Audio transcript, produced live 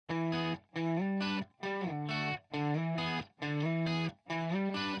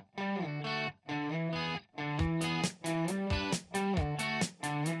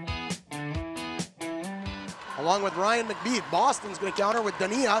along with Ryan McBeath. Boston's going to counter with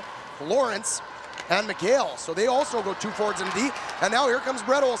Dania, Lawrence, and McHale. So they also go 2 forwards in D. And now here comes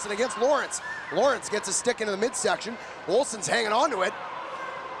Brett Olson against Lawrence. Lawrence gets a stick into the midsection. Olson's hanging on to it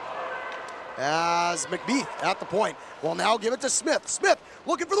as McBeath at the point will now give it to Smith. Smith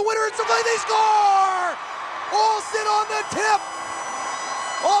looking for the winner. It's a play. They score! Olson on the tip.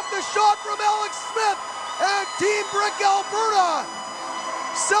 Off the shot from Alex Smith. And Team Brick Alberta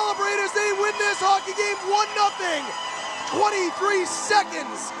celebrate as they win this hockey game 1-0. 23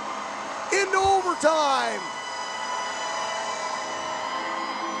 seconds into overtime.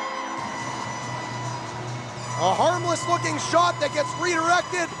 A harmless looking shot that gets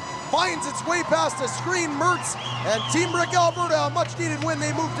redirected, finds its way past a screen. Mertz and Team Brick Alberta, a much needed win.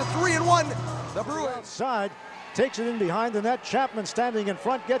 They move to 3-1. The Bruins. Outside, takes it in behind the net. Chapman standing in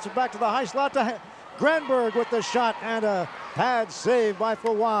front, gets it back to the high slot to Granberg with the shot, and a pad save by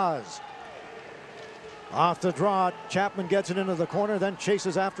Fawaz. Off the draw, Chapman gets it into the corner, then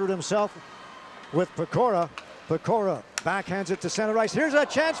chases after it himself with Pecora. Pecora backhands it to center ice. Here's a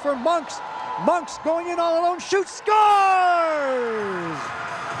chance for Monks. Monks going in all alone, shoots, scores!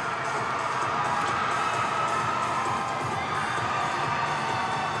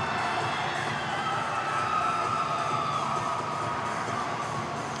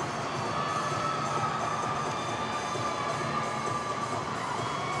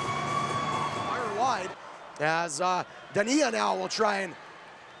 As Dania now will try and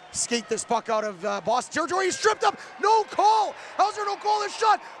skate this puck out of Boston territory. He's tripped up. No call. How's there no call? This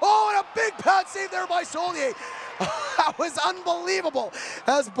shot. Oh, and a big pad save there by Solier. That was unbelievable.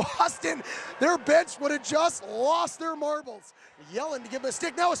 As Boston, their bench would have just lost their marbles. Yelling to give him a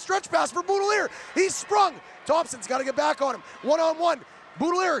stick. Now a stretch pass for Boudelier. He's sprung. Thompson's got to get back on him. One-on-one.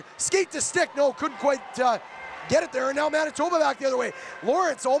 Boudelier skate to stick. No, couldn't quite get it there, and now Manitoba back the other way.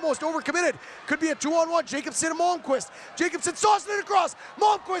 Lawrence almost overcommitted. Could be a 2-on-1. Jacobson and Malmquist. Jacobson tossing it across.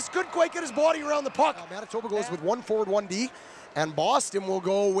 Malmquist couldn't quite get his body around the puck. Manitoba goes with 1 forward, 1 D, and Boston will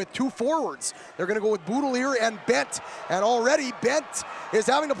go with 2 forwards. They're going to go with Boudelier and Bent, and already Bent is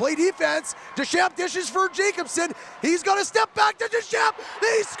having to play defense. Deschamps dishes for Jacobson. He's going to step back to Deschamps.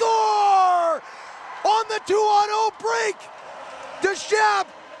 They score! On the 2-on-0 break,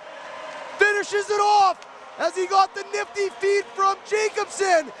 Deschamps finishes it off as he got the nifty feed from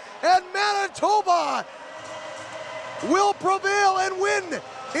Jacobson, and Manitoba will prevail and win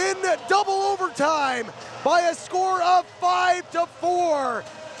in double overtime by a score of 5-4.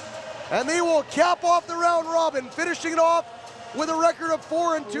 And they will cap off the round robin, finishing it off with a record of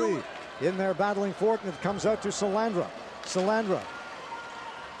 4-2. In there battling for it, and it comes out to Salandra. Salandra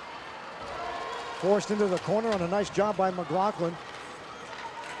forced into the corner on a nice job by McLaughlin.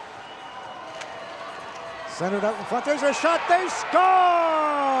 Send it out in front. There's a shot. They score!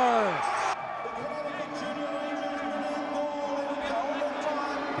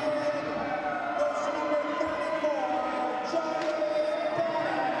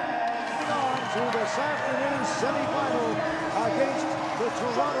 On to this afternoon's semifinal against the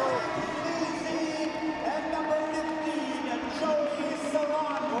Toronto. And number 15, Joey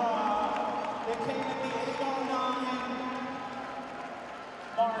Salandra. It came at the 8:09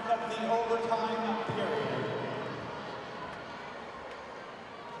 mark of the overtime period.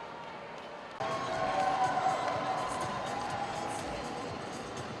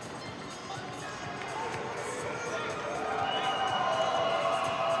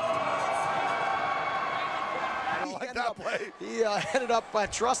 He ended up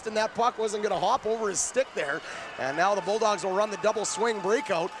trusting that puck wasn't going to hop over his stick there. And now the Bulldogs will run the double swing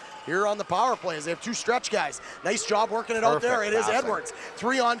breakout here on the power plays. They have 2 stretch guys. Nice job working it out there. It is Edwards.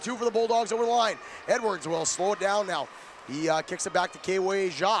 3-on-2 for the Bulldogs over the line. Edwards will slow it down now. He kicks it back to Kei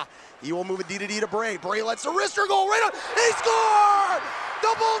Ja. He will move it D to Bray. Bray lets the wrister go right on. They score!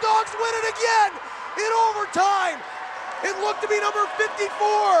 The Bulldogs win it again in overtime. It looked to be number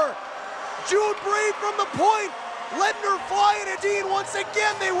 54. Jude Bray from the point. Letting her fly in a D, and once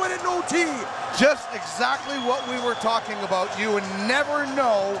again they win it in OT. Just exactly what we were talking about. You would never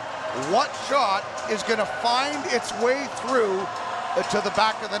know what shot is going to find its way through to the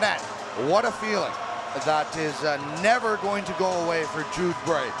back of the net. What a feeling. That is never going to go away for Jude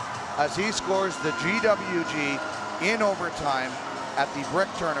Bray as he scores the GWG in overtime at the Brick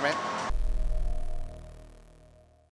Tournament.